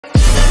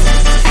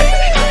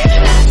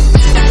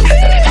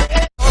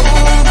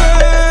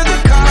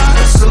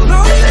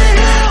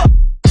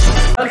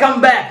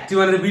to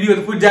another video,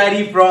 the food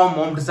diary from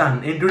Mom to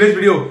Son. In today's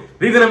video,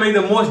 we're gonna make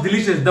the most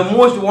delicious, the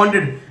most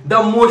wanted,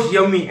 the most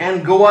yummy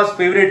and Goa's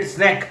favorite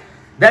snack.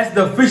 That's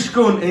the fish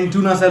cone in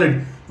tuna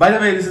salad. By the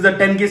way, this is the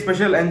 10k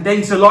special and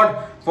thanks a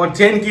lot for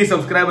 10k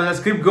subscribers. Let's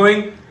keep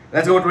going.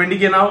 Let's go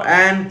 20k now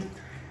and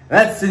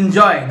let's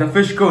enjoy the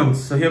fish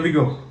cones. So here we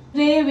go.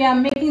 Today we are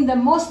making the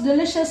most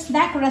delicious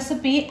snack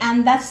recipe,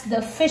 and that's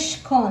the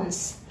fish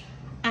cones.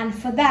 And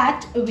for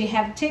that we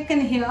have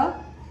taken here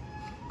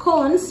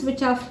cones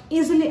which are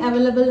easily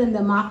available in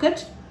the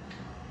market.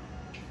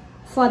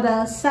 For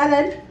the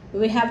salad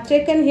we have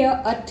taken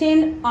here a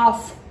tin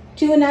of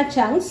tuna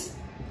chunks,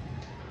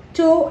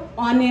 2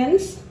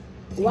 onions,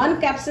 1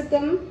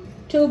 capsicum,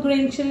 2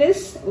 green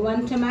chilies,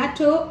 1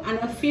 tomato and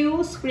a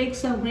few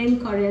sprigs of green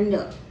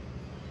coriander.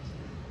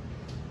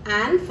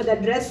 And for the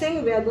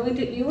dressing we are going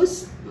to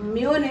use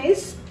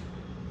mayonnaise,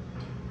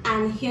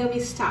 and here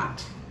we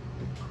start.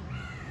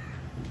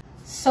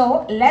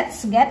 So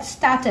let's get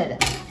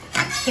started.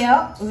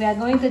 Here we are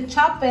going to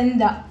chop in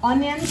the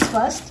onions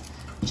first.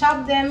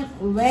 Chop them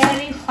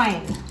very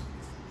fine.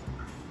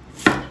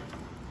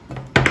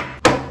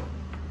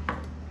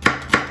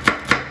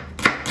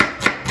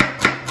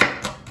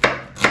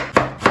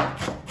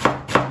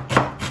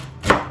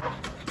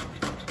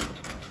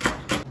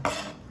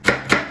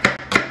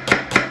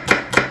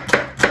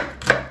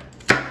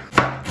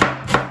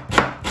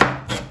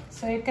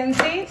 So you can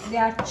see they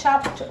are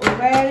chopped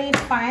very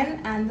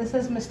fine, and this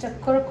is Mr.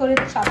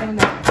 Kurkurit chopping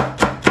them.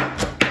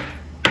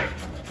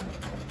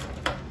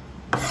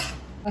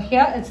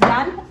 Here it's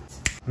done.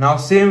 Now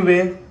same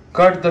way,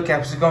 cut the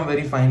capsicum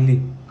very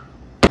finely.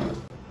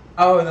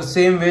 Now in the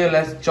same way,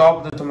 let's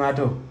chop the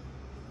tomato.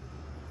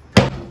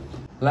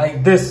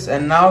 Like this.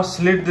 And now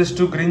slit these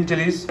 2 green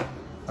chilies.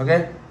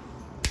 Okay.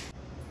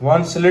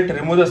 1 slit,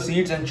 remove the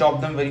seeds and chop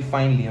them very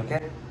finely.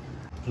 Okay.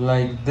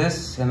 Like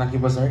this. And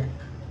keep aside.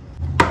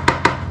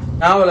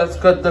 Now let's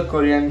cut the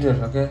coriander.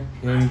 Okay.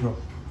 Here we go.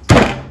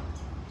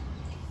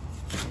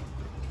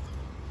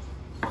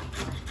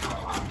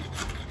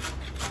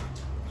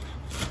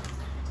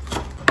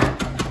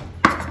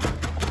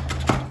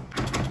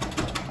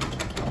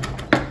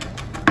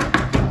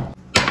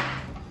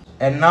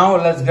 And now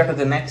let's get to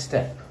the next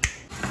step.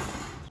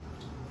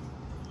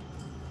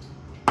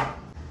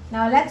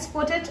 Now let's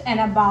put it in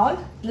a bowl.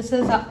 This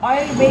is an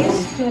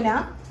oil-based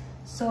tuna,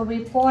 so we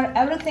pour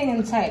everything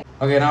inside.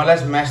 Okay, now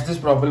let's mash this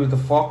properly with a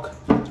fork,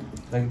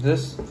 like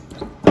this.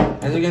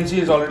 As you can see,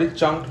 it's already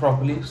chunked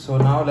properly. So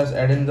now let's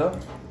add in the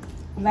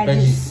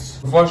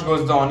veggies. First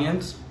goes the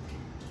onions.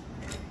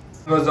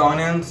 Goes the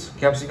onions,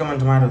 capsicum and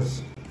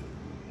tomatoes.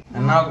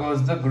 And now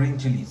goes the green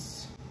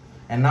chilies.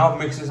 And now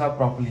mix this up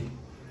properly.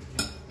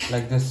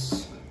 Like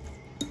this.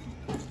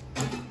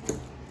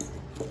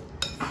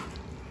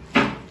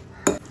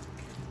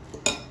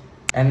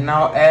 And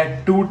now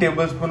add 2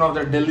 tablespoons of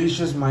the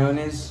delicious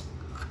mayonnaise.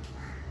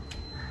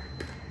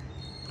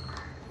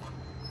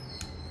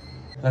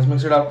 Let's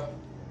mix it up.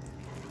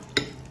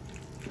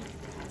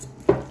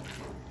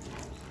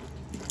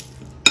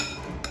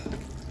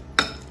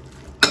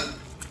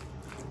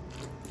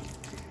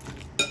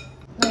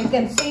 Now you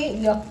can see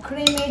your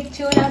creamy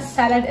tuna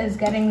salad is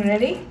getting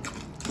ready.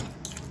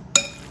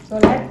 So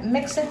let's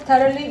mix it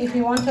thoroughly. If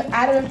you want to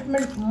add a little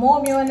bit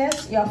more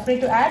mayonnaise, you're free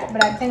to add,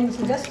 but I think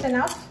this is just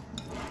enough.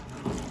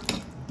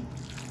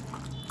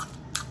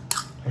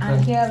 Okay.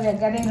 And here we are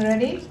getting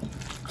ready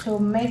to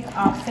make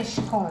our fish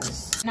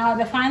cones. Now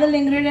the final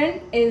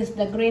ingredient is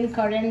the green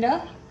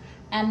coriander,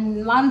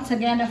 and once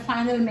again a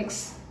final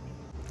mix.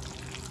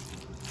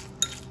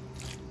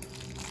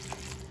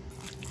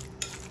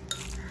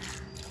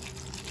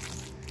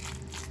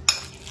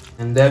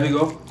 And there we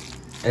go.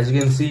 As you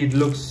can see, it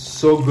looks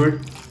so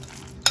good.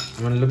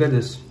 I mean, look at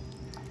this.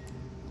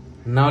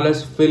 Now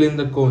let's fill in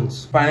the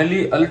cones.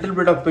 Finally, a little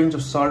bit of pinch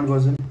of salt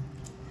goes in.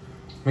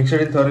 Mix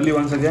it in thoroughly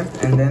once again,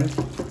 and then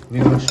we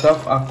will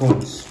stuff our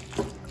cones.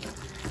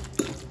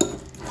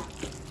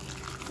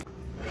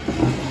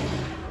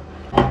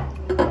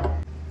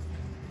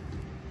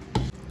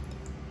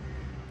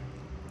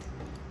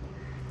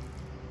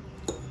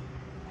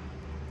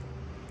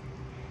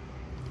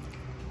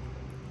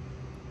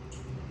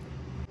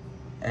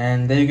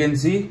 And there you can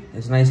see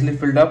it's nicely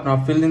filled up.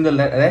 Now fill in the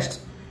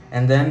rest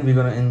and then we're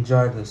gonna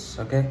enjoy this.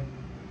 Okay.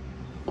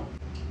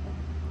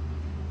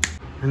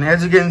 And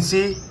as you can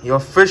see, your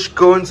fish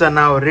cones are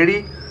now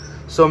ready.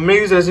 So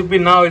make this recipe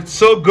now. It's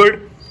so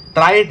good.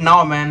 Try it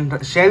now,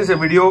 man. Share this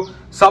video.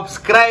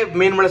 Subscribe.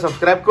 Main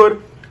subscribe kar.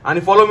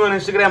 And follow me on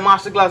Instagram,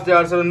 masterclass there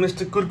also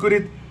Mr.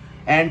 Kurkurit.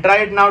 And try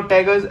it now.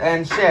 Tag us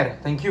and share.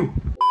 Thank you.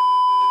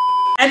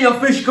 And your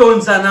fish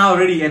cones are now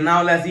ready. And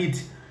now let's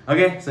eat.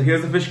 Okay, so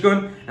here's the fish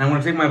cone, and I'm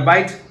gonna take my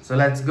bite. So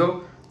let's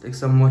go. Take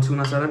some more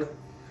tuna salad.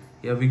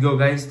 Here we go,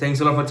 guys. Thanks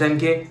a lot for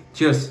 10k.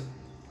 Cheers.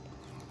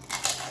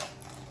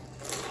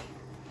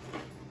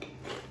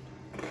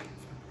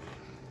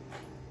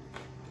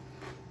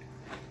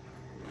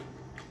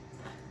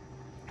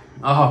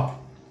 Aha.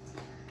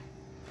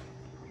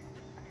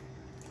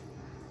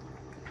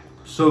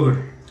 So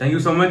good. Thank you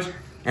so much.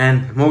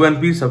 And Mogan,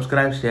 please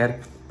subscribe,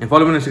 share. And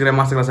follow me on Instagram,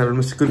 Masterclass. I will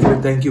miss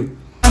you. Thank you.